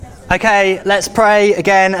Okay, let's pray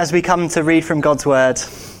again as we come to read from God's Word.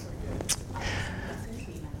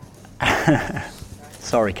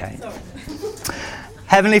 Sorry, Kate.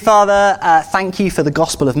 Heavenly Father, thank you for the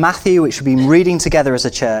Gospel of Matthew, which we've been reading together as a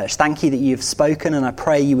church. Thank you that you've spoken, and I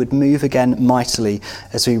pray you would move again mightily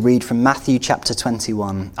as we read from Matthew chapter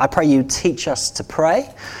 21. I pray you teach us to pray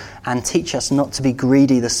and teach us not to be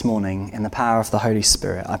greedy this morning in the power of the Holy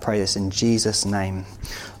Spirit. I pray this in Jesus' name.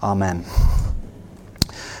 Amen.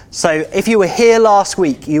 So if you were here last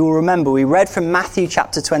week, you will remember we read from Matthew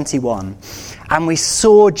chapter 21 and we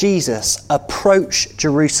saw Jesus approach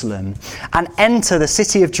Jerusalem and enter the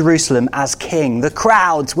city of Jerusalem as king. The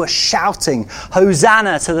crowds were shouting,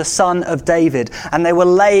 "Hosanna to the Son of David," and they were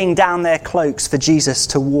laying down their cloaks for Jesus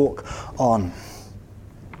to walk on.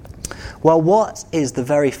 Well, what is the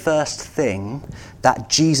very first thing that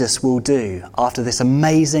Jesus will do after this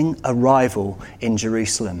amazing arrival in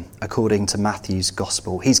Jerusalem, according to Matthew's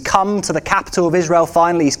Gospel? He's come to the capital of Israel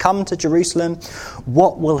finally. He's come to Jerusalem.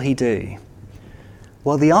 What will he do?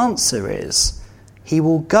 Well, the answer is he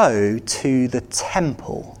will go to the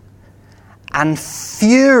temple and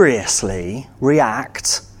furiously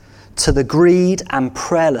react to the greed and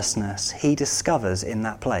prayerlessness he discovers in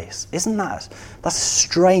that place. That's a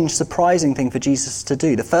strange, surprising thing for Jesus to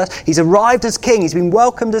do. He's arrived as king, he's been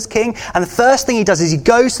welcomed as king, and the first thing he does is he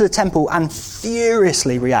goes to the temple and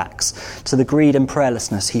furiously reacts to the greed and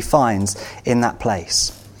prayerlessness he finds in that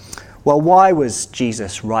place. Well, why was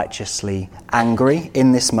Jesus righteously angry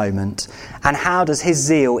in this moment? And how does his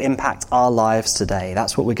zeal impact our lives today?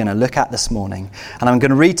 That's what we're going to look at this morning. And I'm going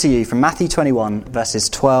to read to you from Matthew 21, verses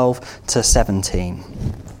 12 to 17.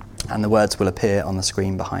 And the words will appear on the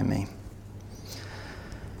screen behind me.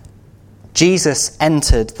 Jesus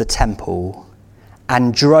entered the temple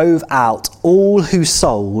and drove out all who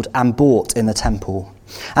sold and bought in the temple.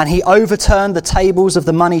 And he overturned the tables of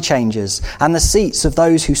the money changers and the seats of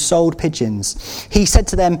those who sold pigeons. He said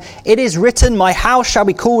to them, "It is written, 'My house shall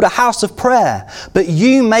be called a house of prayer,' but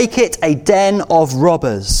you make it a den of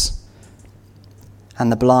robbers."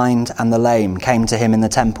 And the blind and the lame came to him in the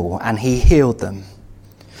temple, and he healed them.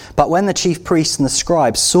 But when the chief priests and the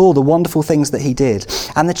scribes saw the wonderful things that he did,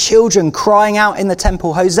 and the children crying out in the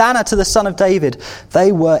temple, "Hosanna to the Son of David,"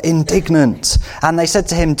 they were indignant. And they said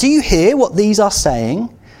to him, "Do you hear what these are saying?"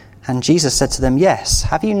 And Jesus said to them, "Yes.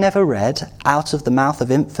 Have you never read, 'Out of the mouth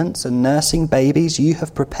of infants and nursing babies you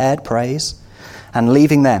have prepared praise'?" And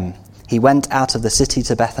leaving them, he went out of the city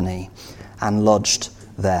to Bethany and lodged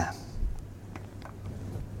there.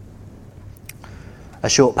 A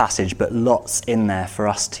short passage, but lots in there for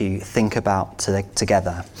us to think about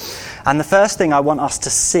together. And the first thing I want us to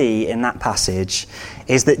see in that passage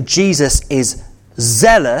is that Jesus is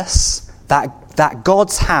zealous that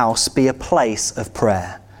God's house be a place of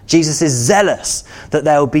prayer. Jesus is zealous that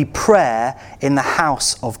there will be prayer in the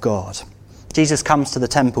house of God. Jesus comes to the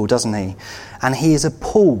temple, doesn't he? And he is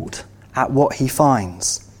appalled at what he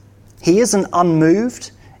finds. He isn't unmoved.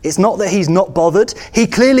 It's not that he's not bothered. He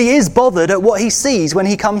clearly is bothered at what he sees when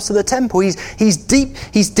he comes to the temple. He's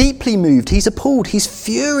deeply moved. He's appalled. He's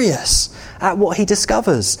furious at what he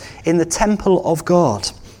discovers in the temple of God.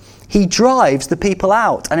 He drives the people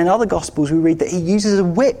out. And in other Gospels we read that he uses a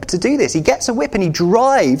whip to do this. He gets a whip and he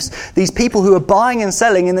drives these people who are buying and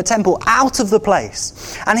selling in the temple out of the place.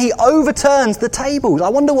 And he overturns the tables. I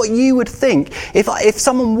wonder what you would think if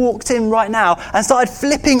someone walked in right now and started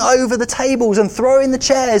flipping over the tables and throwing the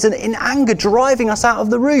chairs and in anger driving us out of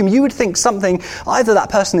the room. You would think something, either that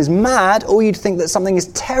person is mad or you'd think that something is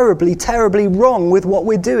terribly, terribly wrong with what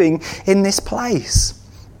we're doing in this place.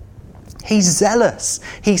 He's zealous.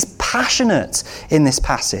 He's passionate in this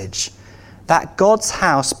passage that God's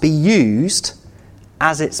house be used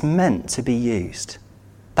as it's meant to be used.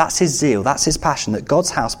 That's his zeal. That's his passion, that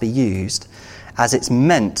God's house be used as it's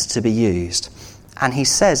meant to be used. And he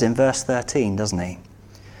says in verse 13, doesn't he?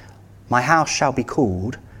 "My house shall be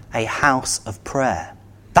called a house of prayer."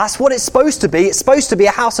 That's what it's supposed to be. It's supposed to be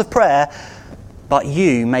a house of prayer, but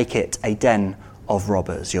you make it a den of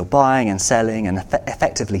robbers. You're buying and selling and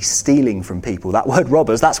effectively stealing from people. That word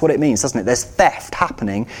robbers, that's what it means, doesn't it? There's theft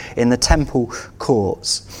happening in the temple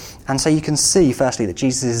courts. And so you can see, firstly, that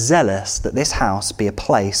Jesus is zealous that this house be a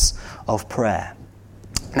place of prayer.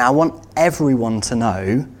 Now, I want everyone to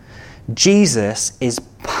know Jesus is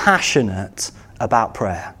passionate about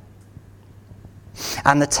prayer.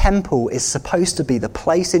 And the temple is supposed to be the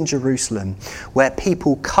place in Jerusalem where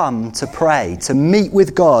people come to pray, to meet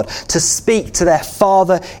with God, to speak to their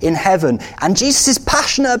Father in heaven. And Jesus is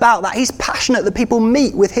passionate about that. He's passionate that people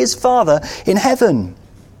meet with his Father in heaven.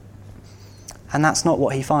 And that's not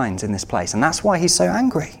what he finds in this place. And that's why he's so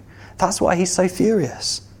angry. That's why he's so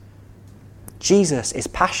furious. Jesus is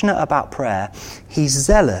passionate about prayer. He's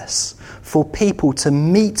zealous for people to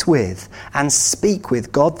meet with and speak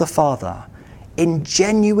with God the Father in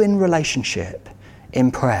genuine relationship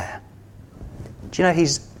in prayer. Do you know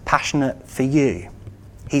he's passionate for you?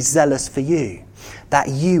 He's zealous for you, that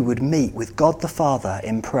you would meet with God the Father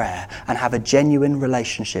in prayer and have a genuine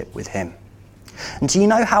relationship with him. And do you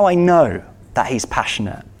know how I know that he's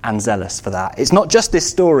passionate and zealous for that? It's not just this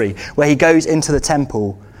story where he goes into the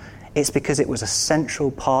temple. It's because it was a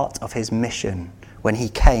central part of his mission when he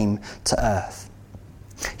came to earth.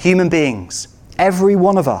 Human beings, every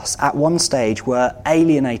one of us at one stage were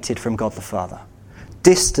alienated from God the Father,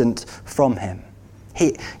 distant from him.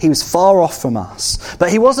 He was far off from us.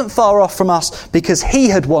 But he wasn't far off from us because he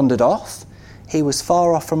had wandered off. He was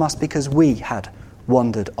far off from us because we had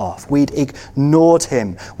wandered off. We'd ignored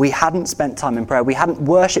him. We hadn't spent time in prayer. We hadn't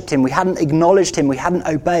worshipped him. We hadn't acknowledged him. We hadn't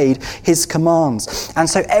obeyed his commands. And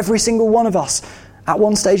so every single one of us at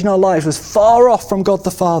one stage in our lives was far off from God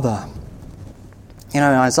the Father. You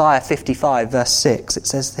know, in Isaiah 55 verse 6, it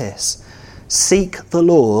says this: "Seek the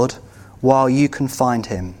Lord while you can find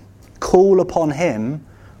him. Call upon him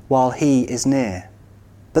while he is near."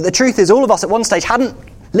 But the truth is, all of us at one stage hadn't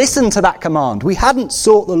listened to that command. We hadn't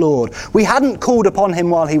sought the Lord. We hadn't called upon him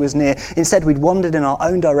while he was near. Instead, we'd wandered in our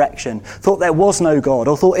own direction, thought there was no God,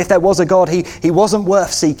 or thought if there was a God, he wasn't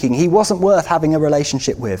worth seeking. He wasn't worth having a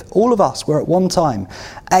relationship with. All of us were at one time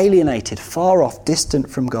alienated, far off, distant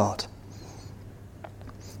from God.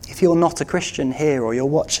 If you're not a Christian here or you're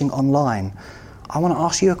watching online, I want to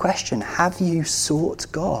ask you a question. Have you sought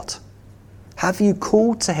God? Have you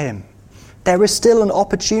called to him? There is still an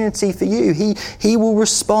opportunity for you. He will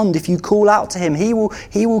respond if you call out to him. He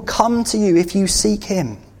will come to you if you seek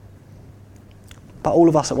him. But all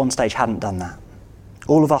of us at one stage hadn't done that.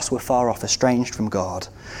 All of us were far off, estranged from God.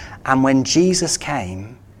 And when Jesus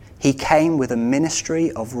came, he came with a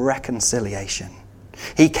ministry of reconciliation.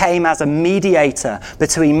 He came as a mediator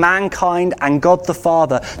between mankind and God the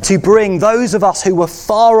Father to bring those of us who were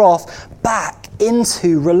far off back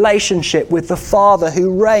into relationship with the Father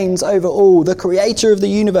who reigns over all, the creator of the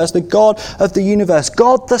universe, the God of the universe,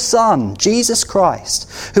 God the Son, Jesus Christ,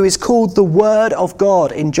 who is called the Word of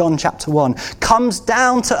God in John chapter 1, comes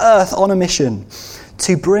down to earth on a mission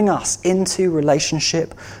to bring us into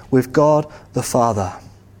relationship with God the Father.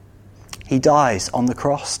 He dies on the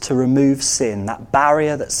cross to remove sin, that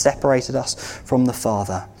barrier that separated us from the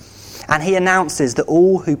Father. And he announces that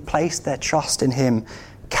all who place their trust in him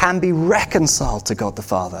can be reconciled to God the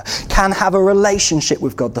Father, can have a relationship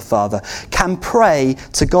with God the Father, can pray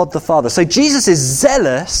to God the Father. So Jesus is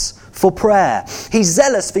zealous for prayer. He's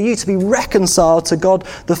zealous for you to be reconciled to God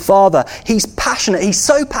the Father. He's passionate. He's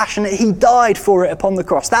so passionate, he died for it upon the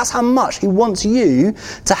cross. That's how much he wants you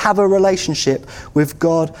to have a relationship with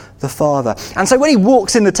God the Father. And so when he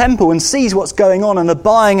walks in the temple and sees what's going on and the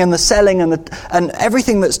buying and the selling and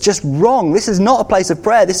everything that's just wrong, this is not a place of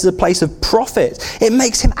prayer. This is a place of profit. It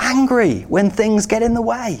makes him angry when things get in the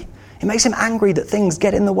way. It makes him angry that things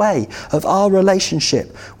get in the way of our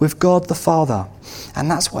relationship with God the Father. And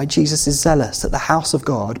that's why Jesus is zealous that the house of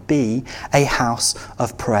God be a house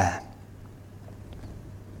of prayer.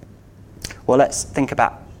 Well, let's think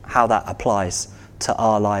about how that applies to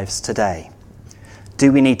our lives today.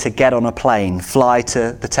 Do we need to get on a plane, fly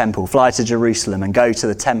to the temple, fly to Jerusalem and go to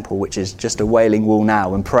the temple, which is just a Wailing Wall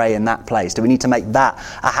now, and pray in that place? Do we need to make that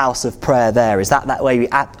a house of prayer there? Is that way we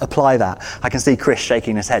apply that? I can see Chris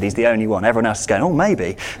shaking his head. He's the only one. Everyone else is going, oh,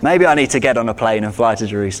 maybe I need to get on a plane and fly to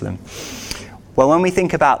Jerusalem. Well, when we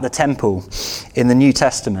think about the temple in the New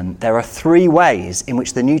Testament, there are three ways in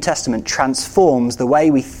which the New Testament transforms the way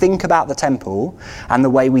we think about the temple and the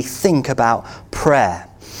way we think about prayer.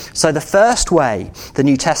 So the first way the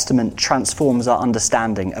New Testament transforms our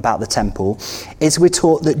understanding about the temple is we're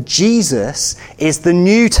taught that Jesus is the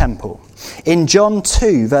new temple. In John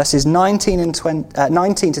 2, verses 19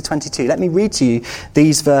 to 22, let me read to you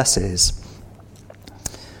these verses.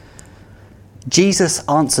 Jesus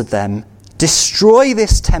answered them, "Destroy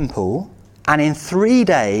this temple, and in 3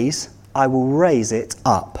 days I will raise it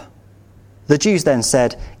up." The Jews then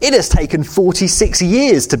said, "It has taken 46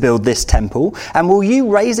 years to build this temple, and will you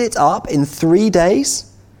raise it up in 3 days?"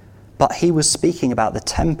 But he was speaking about the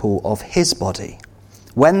temple of his body.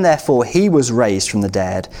 When therefore he was raised from the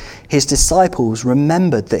dead, his disciples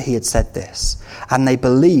remembered that he had said this, and they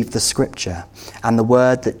believed the scripture and the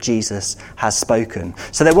word that Jesus has spoken.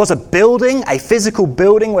 So there was a building, a physical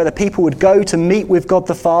building where the people would go to meet with God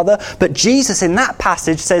the Father. But Jesus in that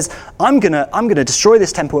passage says, I'm gonna destroy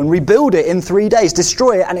this temple and rebuild it in 3 days,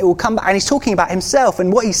 destroy it and it will come back. And he's talking about himself.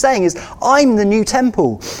 And what he's saying is, I'm the new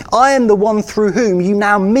temple. I am the one through whom you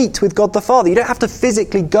now meet with God the Father. You don't have to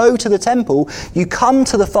physically go to the temple. You come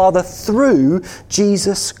to the Father through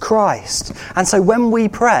Jesus Christ. And so when we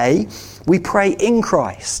pray in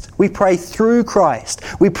Christ. We pray through Christ.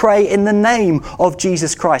 We pray in the name of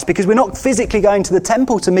Jesus Christ, because we're not physically going to the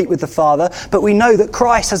temple to meet with the Father, but we know that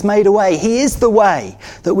Christ has made a way. He is the way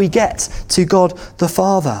that we get to God the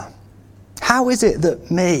Father. How is it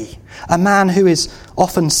that me, a man who is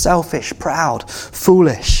often selfish, proud,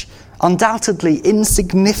 foolish, undoubtedly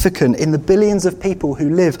insignificant in the billions of people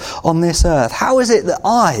who live on this earth, how is it that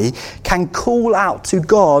I can call out to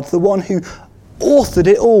God, the one who authored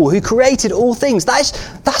it all, who created all things?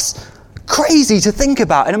 That's crazy to think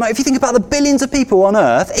about. And if you think about the billions of people on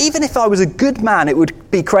earth, even if I was a good man, it would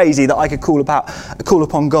be crazy that I could call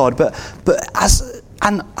upon God. But as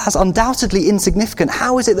undoubtedly insignificant,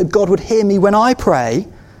 how is it that God would hear me when I pray?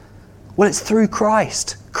 Well, it's through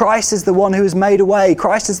Christ. Christ is the one who has made a way.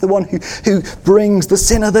 Christ is the one who brings the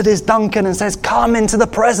sinner that is Duncan and says, come into the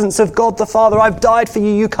presence of God the Father. I've died for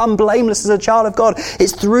you. You come blameless as a child of God.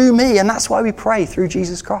 It's through me. And that's why we pray through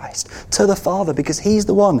Jesus Christ to the Father, because he's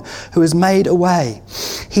the one who has made a way.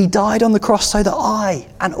 He died on the cross so that I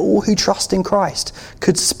and all who trust in Christ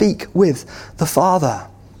could speak with the Father.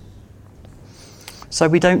 So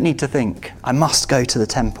we don't need to think, I must go to the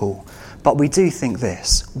temple. But we do think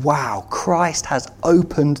this, wow, Christ has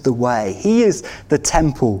opened the way. He is the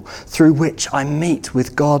temple through which I meet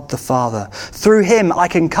with God the Father. Through him I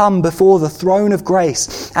can come before the throne of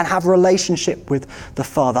grace and have a relationship with the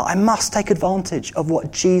Father. I must take advantage of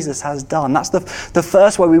what Jesus has done. That's the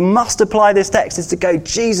first way we must apply this text, is to go,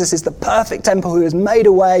 Jesus is the perfect temple who has made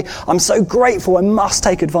a way. I'm so grateful. I must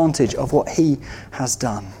take advantage of what he has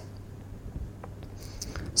done.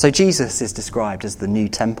 So Jesus is described as the new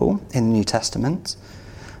temple in the New Testament.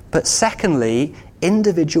 But secondly,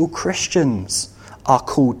 individual Christians are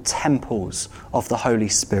called temples of the Holy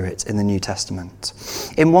Spirit in the New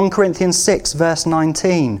Testament. In 1 Corinthians 6, verse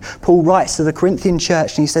 19, Paul writes to the Corinthian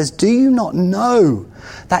church and he says, do you not know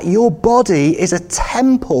that your body is a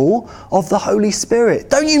temple of the Holy Spirit?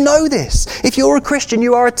 Don't you know this? If you're a Christian,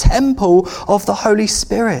 you are a temple of the Holy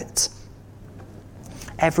Spirit.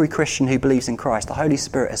 Every Christian who believes in Christ, the Holy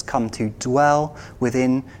Spirit has come to dwell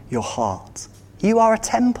within your heart. You are a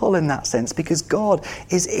temple in that sense because God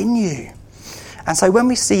is in you. And so when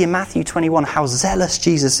we see in Matthew 21 how zealous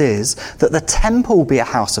Jesus is that the temple be a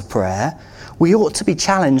house of prayer, we ought to be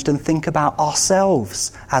challenged and think about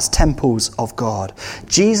ourselves as temples of God.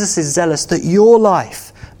 Jesus is zealous that your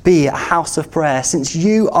life be a house of prayer, since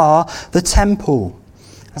you are the temple.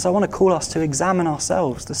 And so I want to call us to examine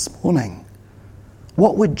ourselves this morning.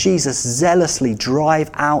 What would Jesus zealously drive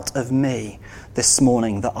out of me this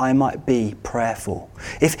morning that I might be prayerful?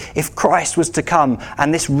 If Christ was to come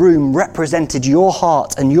and this room represented your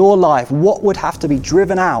heart and your life, what would have to be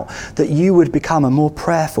driven out that you would become a more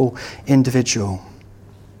prayerful individual?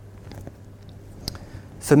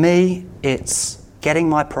 For me, it's getting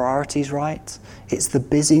my priorities right. It's the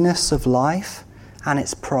busyness of life, and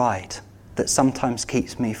it's pride that sometimes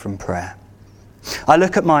keeps me from prayer. I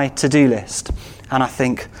look at my to-do list and I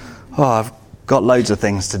think, I've got loads of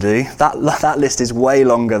things to do. That list is way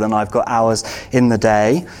longer than I've got hours in the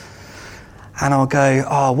day. And I'll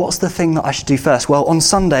go, what's the thing that I should do first? Well, on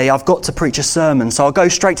Sunday, I've got to preach a sermon, so I'll go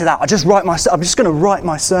straight to that. I'm just going to write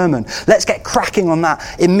my sermon. Let's get cracking on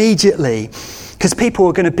that immediately. Because people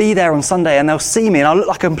are going to be there on Sunday and they'll see me and I'll look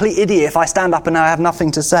like a complete idiot if I stand up and I have nothing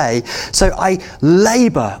to say. So I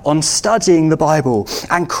labour on studying the Bible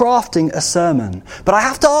and crafting a sermon. But I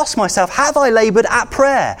have to ask myself, have I laboured at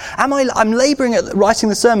prayer? I'm labouring at writing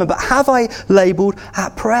the sermon, but have I laboured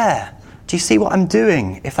at prayer? Do you see what I'm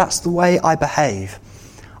doing if that's the way I behave?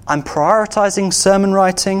 I'm prioritising sermon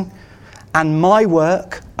writing and my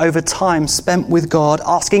work over time spent with God,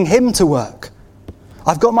 asking him to work.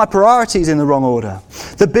 I've got my priorities in the wrong order.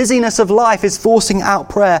 The busyness of life is forcing out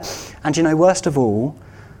prayer. And worst of all,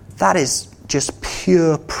 that is just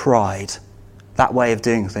pure pride, that way of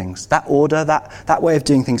doing things. That order, that way of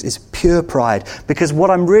doing things is pure pride. Because what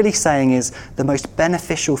I'm really saying is the most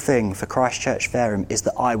beneficial thing for Christ Church Fareham is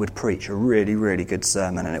that I would preach a really, really good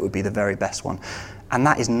sermon and it would be the very best one. And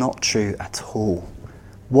that is not true at all.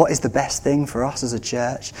 what is the best thing for us as a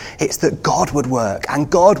church? It's that God would work and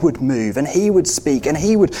God would move and he would speak and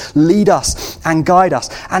he would lead us and guide us.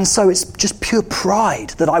 And so it's just pure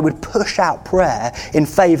pride that I would push out prayer in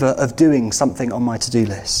favour of doing something on my to-do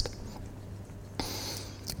list.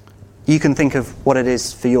 You can think of what it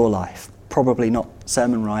is for your life. Probably not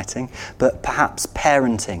sermon writing, but perhaps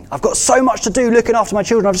parenting. I've got so much to do looking after my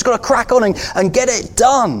children. I've just got to crack on and get it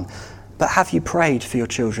done. But have you prayed for your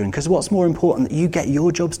children? Because what's more important, that you get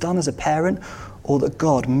your jobs done as a parent, or that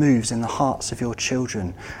God moves in the hearts of your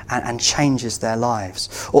children and changes their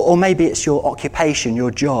lives? Or maybe it's your occupation,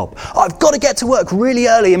 your job. I've got to get to work really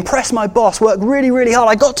early, impress my boss, work really, really hard.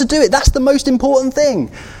 I've got to do it. That's the most important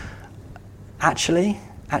thing. Actually,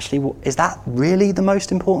 is that really the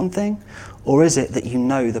most important thing? Or is it that you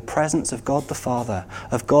know the presence of God the Father,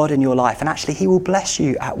 of God in your life, and actually he will bless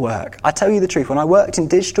you at work? I tell you the truth, when I worked in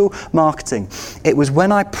digital marketing, it was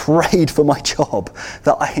when I prayed for my job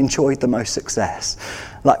that I enjoyed the most success.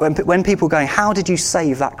 Like when people were going, how did you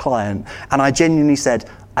save that client? And I genuinely said,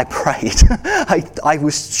 I prayed. I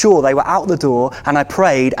was sure they were out the door and I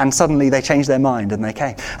prayed and suddenly they changed their mind and they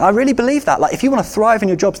came. And I really believe that. Like if you want to thrive in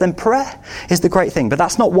your jobs, then prayer is the great thing. But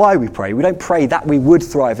that's not why we pray. We don't pray that we would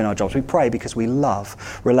thrive in our jobs. We pray because we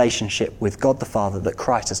love relationship with God the Father that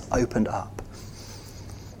Christ has opened up.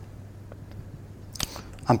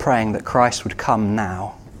 I'm praying that Christ would come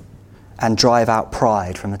now and drive out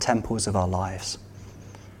pride from the temples of our lives.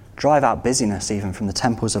 Drive out busyness even from the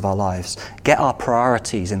temples of our lives. Get our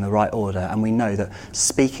priorities in the right order, and we know that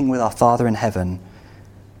speaking with our Father in heaven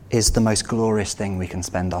is the most glorious thing we can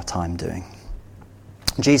spend our time doing.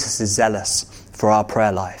 Jesus is zealous for our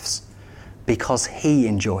prayer lives because he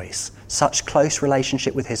enjoys such close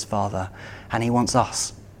relationship with his Father, and he wants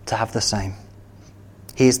us to have the same.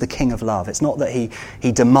 He is the King of love. It's not that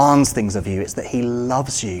he demands things of you, it's that he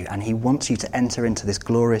loves you and he wants you to enter into this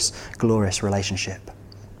glorious, glorious relationship.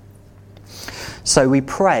 So we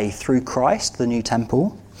pray through Christ, the new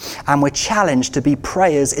temple, and we're challenged to be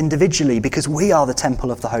prayers individually because we are the temple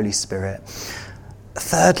of the Holy Spirit.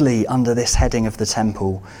 Thirdly, under this heading of the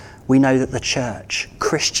temple, we know that the church,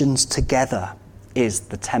 Christians together, is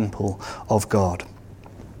the temple of God.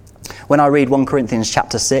 When I read 1 Corinthians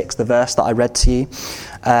chapter 6, the verse that I read to you,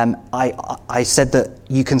 I said that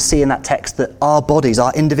you can see in that text that our bodies,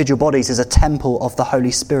 our individual bodies, is a temple of the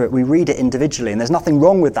Holy Spirit. We read it individually, and there's nothing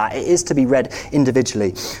wrong with that. It is to be read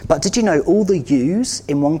individually. But did you know all the yous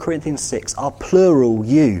in 1 Corinthians 6 are plural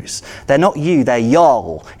yous? They're not you, they're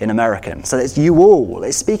y'all in American. So it's you all.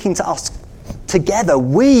 It's speaking to us together.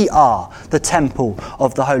 We are the temple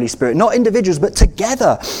of the Holy Spirit. Not individuals, but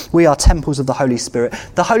together we are temples of the Holy Spirit.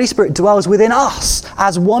 The Holy Spirit dwells within us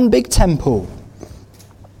as one big temple.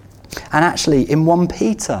 And actually, in 1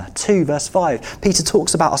 Peter 2, verse 5, Peter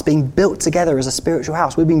talks about us being built together as a spiritual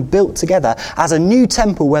house. We're being built together as a new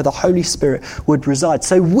temple where the Holy Spirit would reside.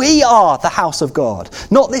 So we are the house of God.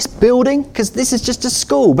 Not this building, because this is just a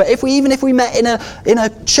school. But even if we met in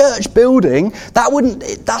a church building,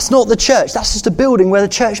 that's not the church. That's just a building where the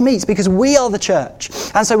church meets, because we are the church.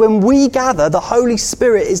 And so when we gather, the Holy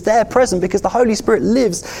Spirit is there present, because the Holy Spirit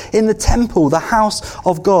lives in the temple, the house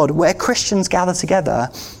of God, where Christians gather together.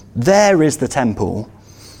 There is the temple,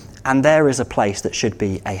 and there is a place that should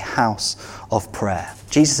be a house of prayer.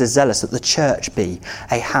 Jesus is zealous that the church be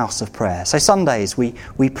a house of prayer. So Sundays we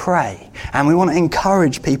pray, and we want to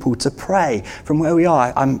encourage people to pray from where we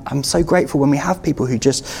are. I'm so grateful when we have people who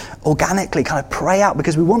just organically kind of pray out,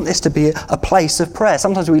 because we want this to be a place of prayer.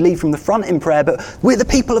 Sometimes we lead from the front in prayer, but we're the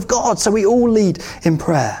people of God, so we all lead in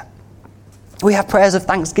prayer. We have prayers of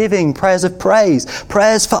thanksgiving, prayers of praise,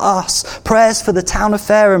 prayers for us, prayers for the town of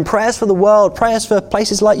Fareham, prayers for the world, prayers for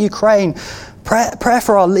places like Ukraine, prayer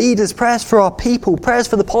for our leaders, prayers for our people, prayers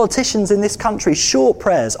for the politicians in this country. Short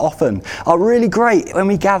prayers often are really great when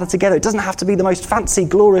we gather together. It doesn't have to be the most fancy,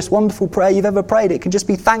 glorious, wonderful prayer you've ever prayed. It can just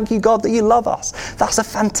be, thank you, God, that you love us. That's a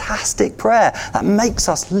fantastic prayer that makes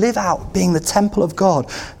us live out being the temple of God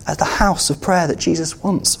at the house of prayer that Jesus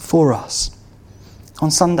wants for us. On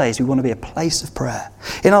Sundays, we want to be a place of prayer.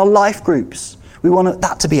 In our life groups, we want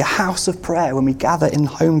that to be a house of prayer when we gather in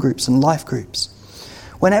home groups and life groups.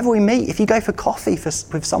 Whenever we meet, if you go for coffee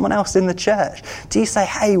with someone else in the church, do you say,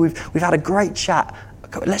 hey, we've had a great chat.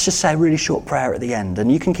 Let's just say a really short prayer at the end,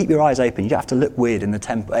 and you can keep your eyes open. You don't have to look weird in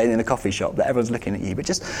the coffee shop that everyone's looking at you, but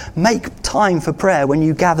just make time for prayer when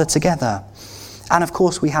you gather together. And of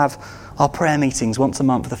course, we have our prayer meetings once a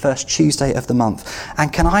month, the first Tuesday of the month.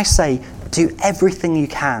 And can I say, do everything you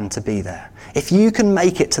can to be there. If you can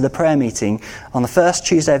make it to the prayer meeting on the first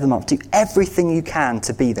Tuesday of the month, do everything you can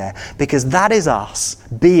to be there, because that is us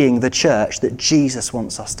being the church that Jesus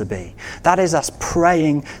wants us to be. That is us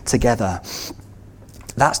praying together.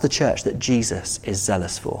 That's the church that Jesus is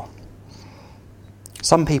zealous for.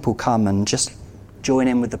 Some people come and just join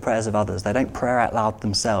in with the prayers of others. They don't pray out loud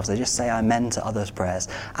themselves. They just say amen to others' prayers.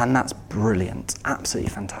 And that's brilliant.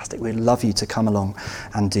 Absolutely fantastic. We'd love you to come along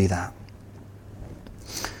and do that.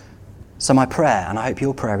 So my prayer, and I hope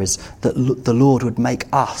your prayer, is that the Lord would make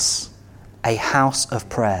us a house of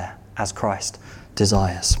prayer as Christ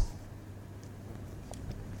desires.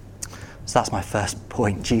 So that's my first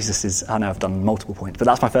point. I know I've done multiple points, but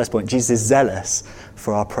that's my first point. Jesus is zealous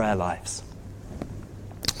for our prayer lives.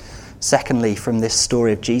 Secondly, from this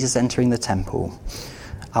story of Jesus entering the temple,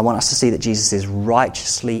 I want us to see that Jesus is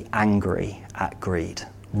righteously angry at greed.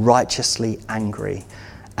 Righteously angry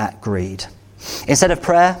at greed. Instead of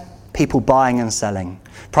prayer, people buying and selling.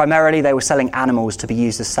 Primarily, they were selling animals to be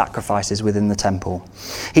used as sacrifices within the temple.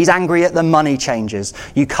 He's angry at the money changers.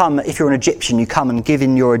 You come, if you're an Egyptian, you come and give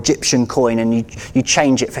in your Egyptian coin and you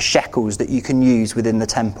change it for shekels that you can use within the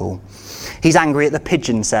temple. He's angry at the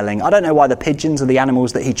pigeon selling. I don't know why the pigeons are the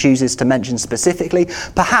animals that he chooses to mention specifically.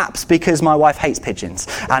 Perhaps because my wife hates pigeons,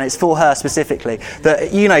 and it's for her specifically.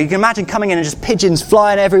 That, you can imagine coming in and just pigeons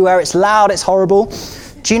flying everywhere. It's loud, it's horrible.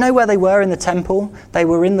 Do you know where they were in the temple? They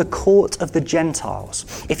were in the court of the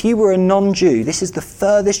Gentiles. If you were a non-Jew, this is the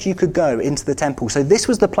furthest you could go into the temple. So this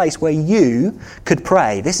was the place where you could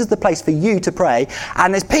pray. This is the place for you to pray.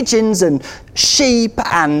 And there's pigeons and sheep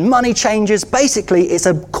and money changers. Basically, it's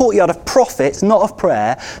a courtyard of profit, not of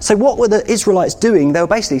prayer. So what were the Israelites doing? They were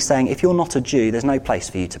basically saying, if you're not a Jew, there's no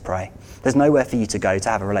place for you to pray. There's nowhere for you to go to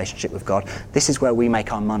have a relationship with God. This is where we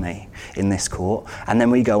make our money, in this court. And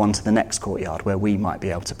then we go on to the next courtyard where we might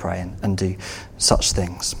be able to pray and do such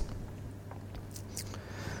things.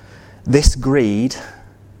 This greed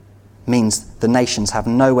means the nations have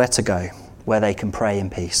nowhere to go where they can pray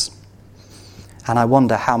in peace. And I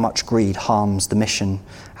wonder how much greed harms the mission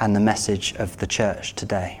and the message of the church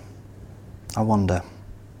today. I wonder.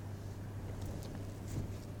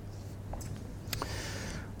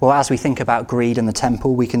 Well, as we think about greed in the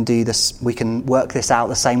temple, we can do this. We can work this out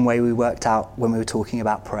the same way we worked out when we were talking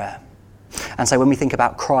about prayer. And so when we think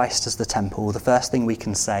about Christ as the temple, the first thing we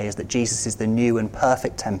can say is that Jesus is the new and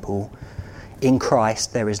perfect temple. In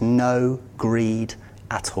Christ, there is no greed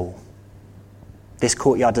at all. This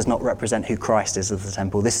courtyard does not represent who Christ is as the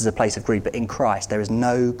temple. This is a place of greed, but in Christ, there is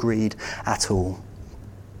no greed at all.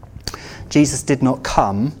 Jesus did not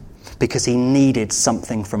come because he needed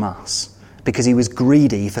something from us, because he was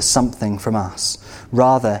greedy for something from us.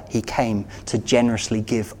 Rather, he came to generously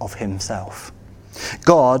give of himself.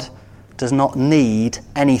 God does not need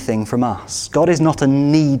anything from us. God is not a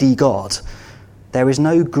needy God. There is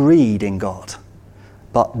no greed in God,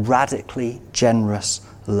 but radically generous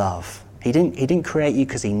love. He didn't create you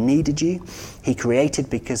because he needed you. He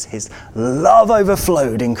created because his love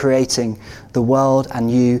overflowed in creating the world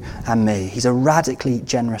and you and me. He's a radically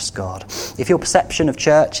generous God. If your perception of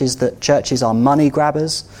church is that churches are money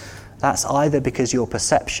grabbers, that's either because your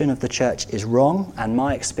perception of the church is wrong, and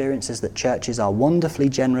my experience is that churches are wonderfully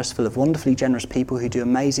generous, full of wonderfully generous people who do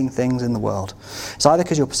amazing things in the world. It's either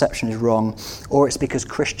because your perception is wrong, or it's because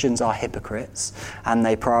Christians are hypocrites and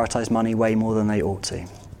they prioritise money way more than they ought to.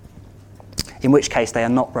 In which case they are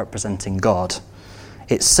not representing God.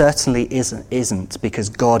 It certainly isn't because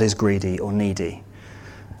God is greedy or needy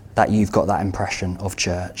that you've got that impression of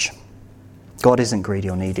church. God isn't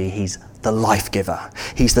greedy or needy. He's the life giver.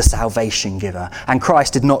 He's the salvation giver. And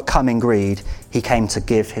Christ did not come in greed. He came to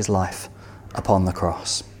give his life upon the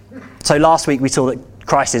cross. So last week we saw that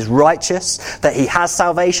Christ is righteous, that he has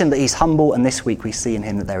salvation, that he's humble, and this week we see in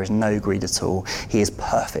him that there is no greed at all. He is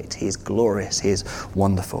perfect. He is glorious. He is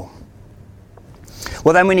wonderful.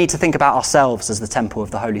 Well, then we need to think about ourselves as the temple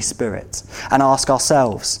of the Holy Spirit and ask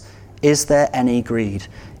ourselves, is there any greed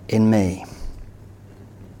in me?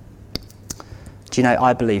 Do you know,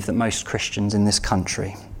 I believe that most Christians in this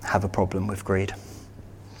country have a problem with greed.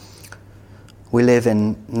 We live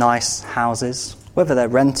in nice houses. Whether they're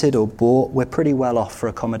rented or bought, we're pretty well off for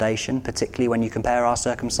accommodation, particularly when you compare our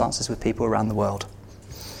circumstances with people around the world.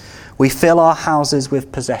 We fill our houses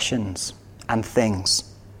with possessions and things.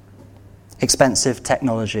 Expensive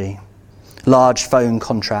technology, large phone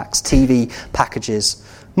contracts, TV packages,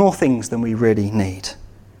 more things than we really need.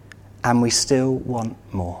 And we still want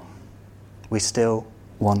more. We still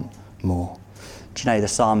want more. Do you know the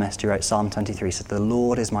psalmist who wrote Psalm 23 said, "The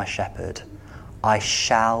Lord is my shepherd, I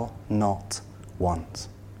shall not want."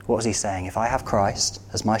 What was he saying? If I have Christ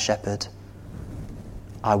as my shepherd,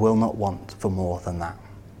 I will not want for more than that.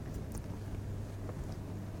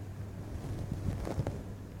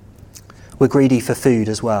 We're greedy for food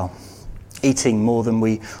as well, eating more than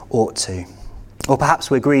we ought to. Or perhaps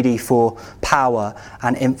we're greedy for power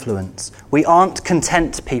and influence. We aren't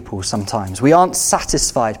content people sometimes. We aren't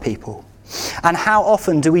satisfied people. And how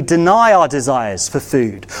often do we deny our desires for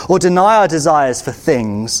food or deny our desires for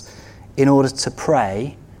things in order to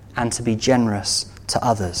pray and to be generous to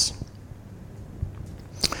others?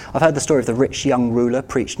 I've heard the story of the rich young ruler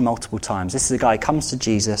preached multiple times. This is a guy who comes to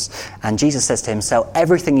Jesus, and Jesus says to him, sell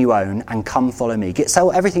everything you own and come follow me.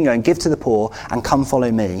 Sell everything you own, give to the poor, and come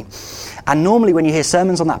follow me. And normally when you hear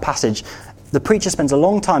sermons on that passage, the preacher spends a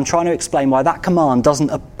long time trying to explain why that command doesn't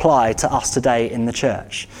apply to us today in the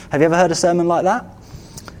church. Have you ever heard a sermon like that?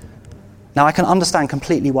 Now, I can understand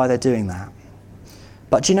completely why they're doing that.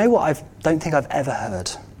 But do you know what I don't think I've ever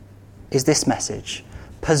heard? Is this message.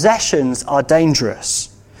 Possessions are dangerous.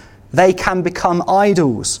 They can become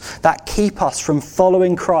idols that keep us from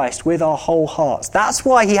following Christ with our whole hearts. That's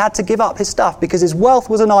why he had to give up his stuff, because his wealth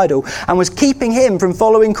was an idol and was keeping him from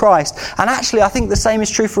following Christ. And actually, I think the same is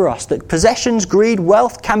true for us, that possessions, greed,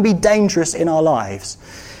 wealth can be dangerous in our lives.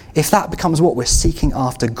 If that becomes what we're seeking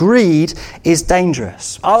after, greed is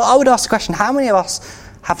dangerous. I would ask the question, how many of us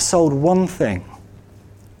have sold one thing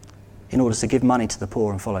in order to give money to the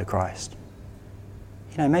poor and follow Christ?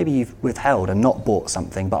 You know, maybe you've withheld and not bought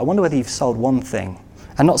something, but I wonder whether you've sold one thing,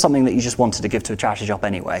 and not something that you just wanted to give to a charity shop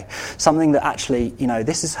anyway. Something that actually, you know,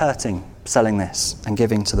 this is hurting, selling this and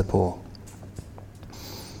giving to the poor.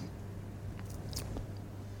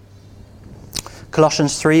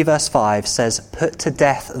 Colossians 3 verse 5 says, put to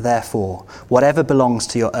death, therefore, whatever belongs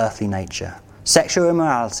to your earthly nature. Sexual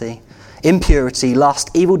immorality, impurity,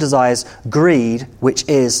 lust, evil desires, greed, which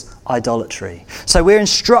is idolatry. So we're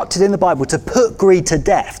instructed in the Bible to put greed to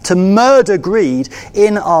death, to murder greed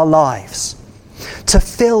in our lives, to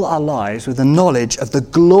fill our lives with the knowledge of the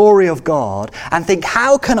glory of God and think,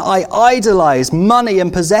 how can I idolize money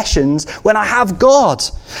and possessions when I have God?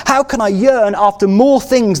 How can I yearn after more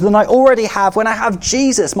things than I already have when I have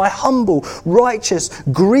Jesus, my humble, righteous,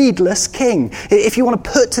 greedless King? If you want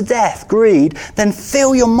to put to death greed, then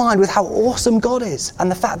fill your mind with how awesome God is and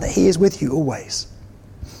the fact that he is with you always.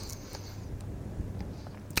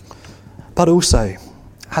 But also,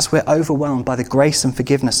 as we're overwhelmed by the grace and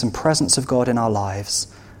forgiveness and presence of God in our lives,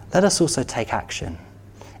 let us also take action.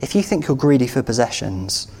 If you think you're greedy for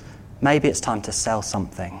possessions, maybe it's time to sell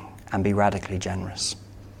something and be radically generous.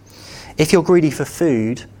 If you're greedy for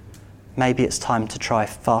food, maybe it's time to try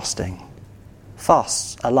fasting.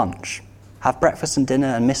 Fast a lunch. Have breakfast and dinner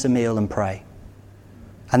and miss a meal and pray.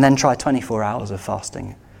 And then try 24 hours of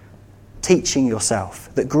fasting. Teaching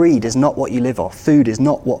yourself that greed is not what you live off, food is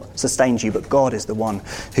not what sustains you, but God is the one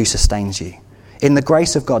who sustains you. In the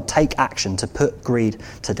grace of God, take action to put greed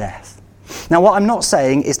to death. Now, what I'm not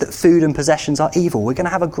saying is that food and possessions are evil. We're going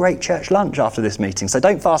to have a great church lunch after this meeting, so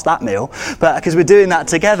don't fast that meal, but because we're doing that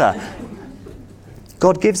together.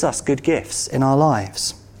 God gives us good gifts in our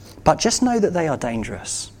lives, but just know that they are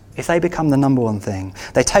dangerous. If they become the number one thing,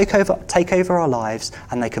 they take over our lives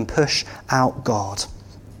and they can push out God.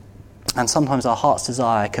 And sometimes our heart's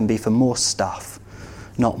desire can be for more stuff,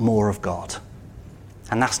 not more of God.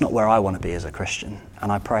 And that's not where I want to be as a Christian.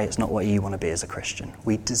 And I pray it's not what you want to be as a Christian.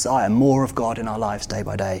 We desire more of God in our lives day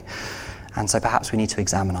by day. And so perhaps we need to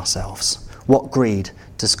examine ourselves. What greed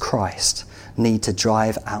does Christ need to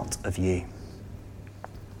drive out of you?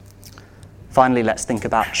 Finally, let's think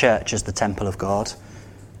about church as the temple of God.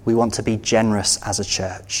 We want to be generous as a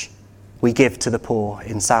church. We give to the poor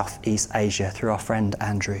in Southeast Asia through our friend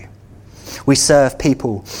Andrew. We serve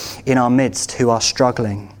people in our midst who are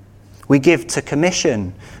struggling. We give to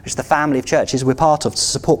Commission, which is the family of churches we're part of, to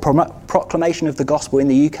support proclamation of the gospel in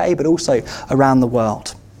the UK, but also around the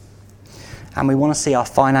world. And we want to see our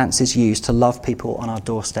finances used to love people on our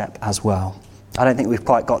doorstep as well. I don't think we've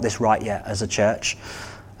quite got this right yet as a church,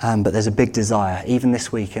 but there's a big desire. Even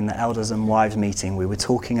this week in the Elders and Wives meeting, we were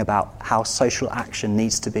talking about how social action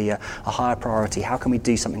needs to be a higher priority. How can we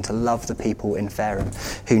do something to love the people in Fareham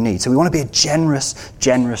who need? So we want to be a generous,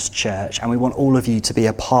 generous church, and we want all of you to be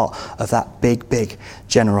a part of that big, big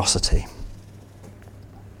generosity.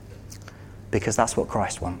 Because that's what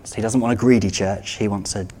Christ wants. He doesn't want a greedy church. He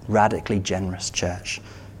wants a radically generous church.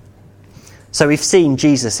 So we've seen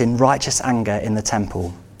Jesus in righteous anger in the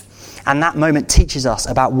temple. And that moment teaches us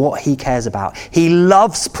about what he cares about. He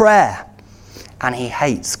loves prayer and he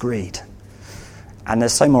hates greed. And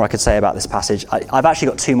there's so more I could say about this passage. I've actually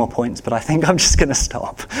got 2 more points, but I think I'm just going to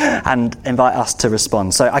stop and invite us to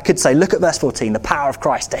respond. So I could say, look at verse 14, the power of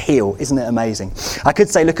Christ to heal. Isn't it amazing? I could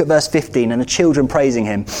say, look at verse 15 and the children praising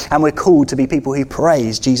him. And we're called to be people who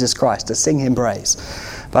praise Jesus Christ, to sing him praise.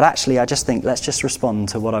 But actually, I just think let's just respond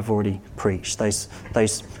to what I've already preached, those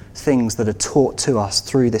things that are taught to us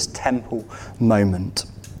through this temple moment.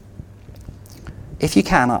 If you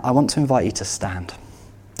can, I want to invite you to stand.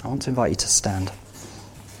 I want to invite you to stand.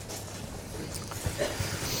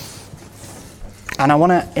 And I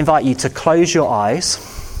want to invite you to close your eyes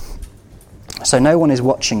so no one is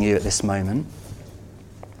watching you at this moment.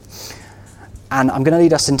 And I'm going to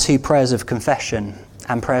lead us in 2 prayers of confession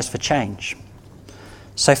and prayers for change.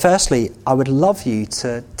 So firstly, I would love you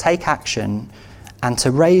to take action and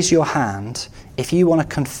to raise your hand if you want to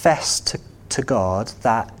confess to God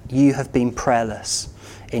that you have been prayerless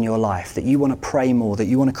in your life, that you want to pray more, that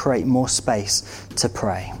you want to create more space to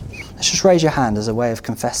pray. Let's just raise your hand as a way of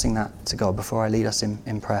confessing that to God before I lead us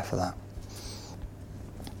in prayer for that.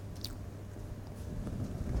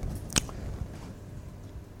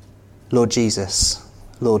 Lord Jesus,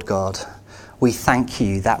 Lord God, we thank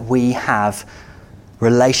you that we have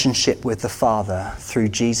relationship with the Father through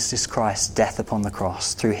Jesus Christ's death upon the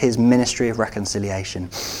cross, through his ministry of reconciliation.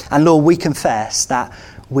 And Lord, we confess that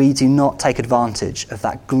we do not take advantage of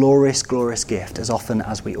that glorious, glorious gift as often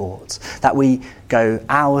as we ought. That we go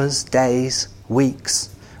hours, days,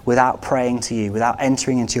 weeks without praying to you, without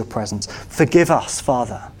entering into your presence. Forgive us,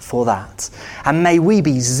 Father, for that. And may we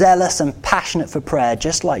be zealous and passionate for prayer,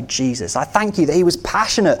 just like Jesus. I thank you that he was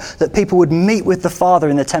passionate that people would meet with the Father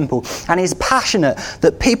in the temple. And he's passionate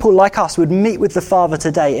that people like us would meet with the Father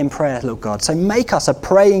today in prayer, Lord God. So make us a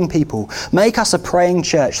praying people. Make us a praying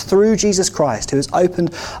church through Jesus Christ, who has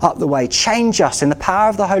opened up the way. Change us in the power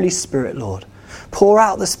of the Holy Spirit, Lord. Pour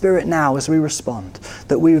out the Spirit now as we respond,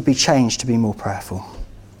 that we would be changed to be more prayerful.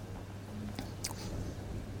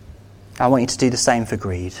 I want you to do the same for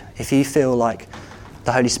greed. If you feel like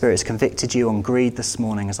the Holy Spirit has convicted you on greed this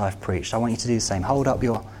morning as I've preached, I want you to do the same. Hold up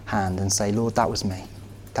your hand and say, Lord, that was me.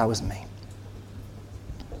 That was me.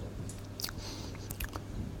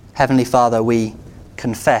 Heavenly Father, we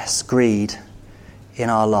confess greed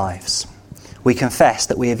in our lives. We confess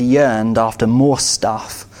that we have yearned after more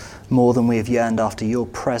stuff, more than we have yearned after your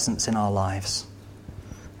presence in our lives.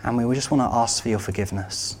 And we just want to ask for your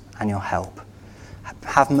forgiveness and your help.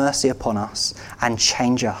 Have mercy upon us and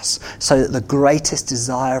change us so that the greatest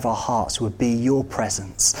desire of our hearts would be your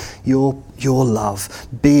presence, your love,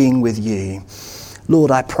 being with you. Lord,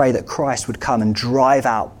 I pray that Christ would come and drive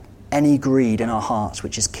out any greed in our hearts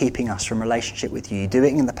which is keeping us from relationship with you. Do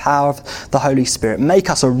it in the power of the Holy Spirit. Make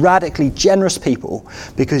us a radically generous people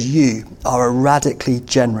because you are a radically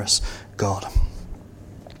generous God.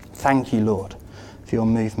 Thank you, Lord, for your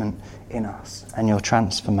movement in us and your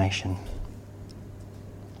transformation.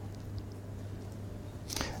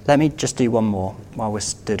 Let me just do one more while we're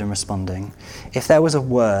stood and responding. If there was a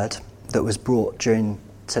word that was brought during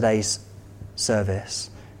today's service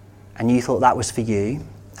and you thought that was for you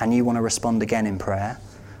and you want to respond again in prayer,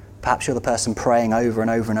 perhaps you're the person praying over and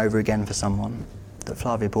over and over again for someone that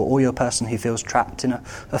Flavia brought, or you're a person who feels trapped in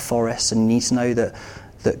a forest and needs to know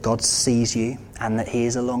that God sees you and that he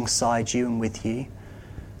is alongside you and with you,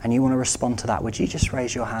 and you want to respond to that, would you just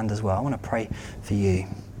raise your hand as well? I want to pray for you.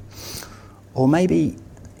 Or maybe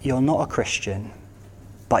you're not a Christian,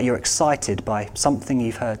 but you're excited by something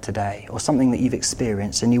you've heard today or something that you've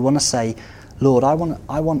experienced, and you want to say, Lord, I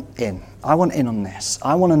want in. I want in on this.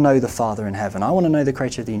 I want to know the Father in heaven. I want to know the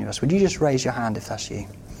Creator of the universe. Would you just raise your hand if that's you?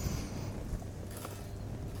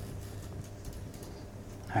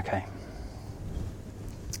 Okay.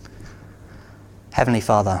 Heavenly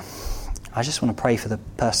Father, I just want to pray for the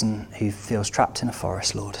person who feels trapped in a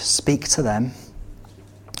forest, Lord. Speak to them.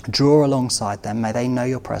 Draw alongside them. May they know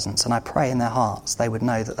your presence. And I pray in their hearts they would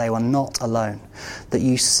know that they are not alone, that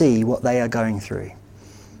you see what they are going through.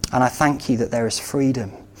 And I thank you that there is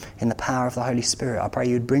freedom in the power of the Holy Spirit. I pray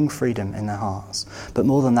you would bring freedom in their hearts. But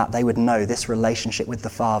more than that, they would know this relationship with the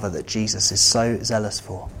Father that Jesus is so zealous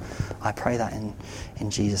for. I pray that in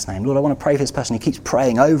Jesus' name. Lord, I want to pray for this person who keeps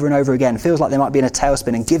praying over and over again, feels like they might be in a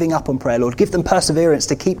tailspin and giving up on prayer. Lord, give them perseverance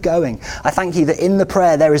to keep going. I thank you that in the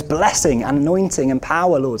prayer there is blessing and anointing and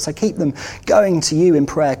power, Lord. So keep them going to you in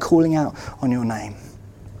prayer, calling out on your name.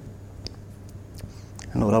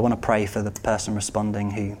 And Lord, I want to pray for the person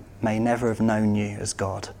responding who may never have known you as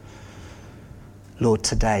God. Lord,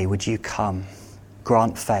 today would you come,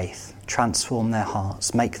 grant faith, transform their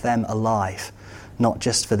hearts, make them alive, not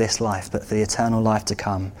just for this life, but for the eternal life to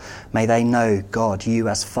come. May they know, God, you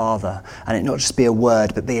as Father, and it not just be a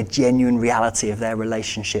word, but be a genuine reality of their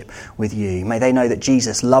relationship with you. May they know that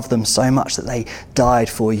Jesus loved them so much that they died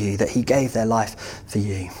for you, that he gave their life for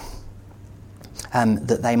you.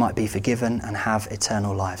 That they might be forgiven and have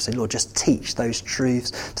eternal life. So, Lord, just teach those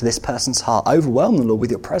truths to this person's heart. Overwhelm them, Lord,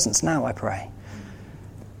 with your presence now, I pray.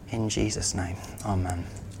 In Jesus' name, amen.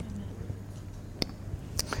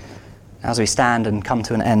 As we stand and come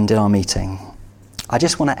to an end in our meeting, I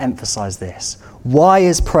just want to emphasise this. Why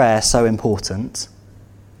is prayer so important?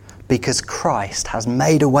 Because Christ has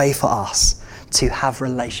made a way for us to have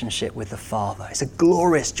relationship with the Father. It's a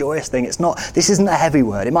glorious, joyous thing. This isn't a heavy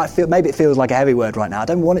word. Maybe it feels like a heavy word right now. I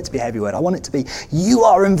don't want it to be a heavy word. I want it to be, you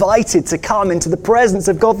are invited to come into the presence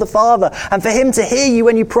of God the Father, and for him to hear you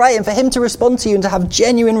when you pray, and for him to respond to you and to have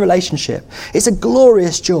genuine relationship. It's a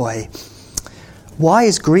glorious joy. Why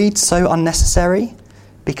is greed so unnecessary?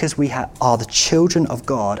 Because we are the children of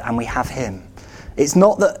God and we have him. It's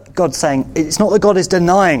not that God is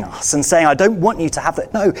denying us and saying, I don't want you to have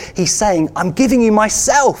that. No, he's saying, I'm giving you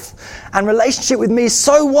myself. And relationship with me is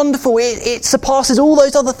so wonderful. It surpasses all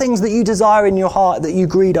those other things that you desire in your heart, that you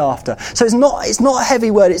greed after. So it's not a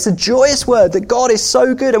heavy word. It's a joyous word that God is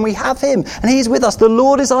so good and we have him and he's with us. The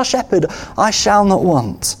Lord is our shepherd. I shall not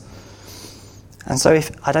want. And so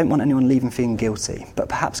I don't want anyone leaving feeling guilty, but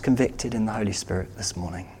perhaps convicted in the Holy Spirit this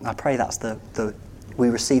morning. I pray that's we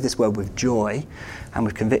receive this word with joy and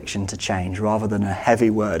with conviction to change, rather than a heavy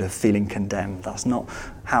word of feeling condemned. That's not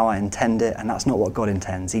how I intend it, and that's not what God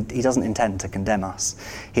intends. He doesn't intend to condemn us.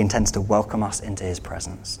 He intends to welcome us into his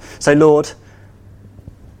presence. So, Lord,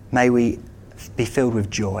 may we be filled with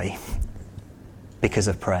joy because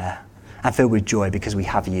of prayer, and filled with joy because we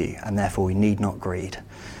have you, and therefore we need not greed.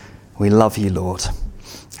 We love you, Lord,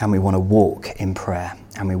 and we want to walk in prayer,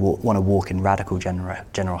 and we want to walk in radical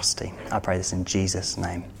generosity. I pray this in Jesus'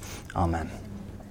 name. Amen.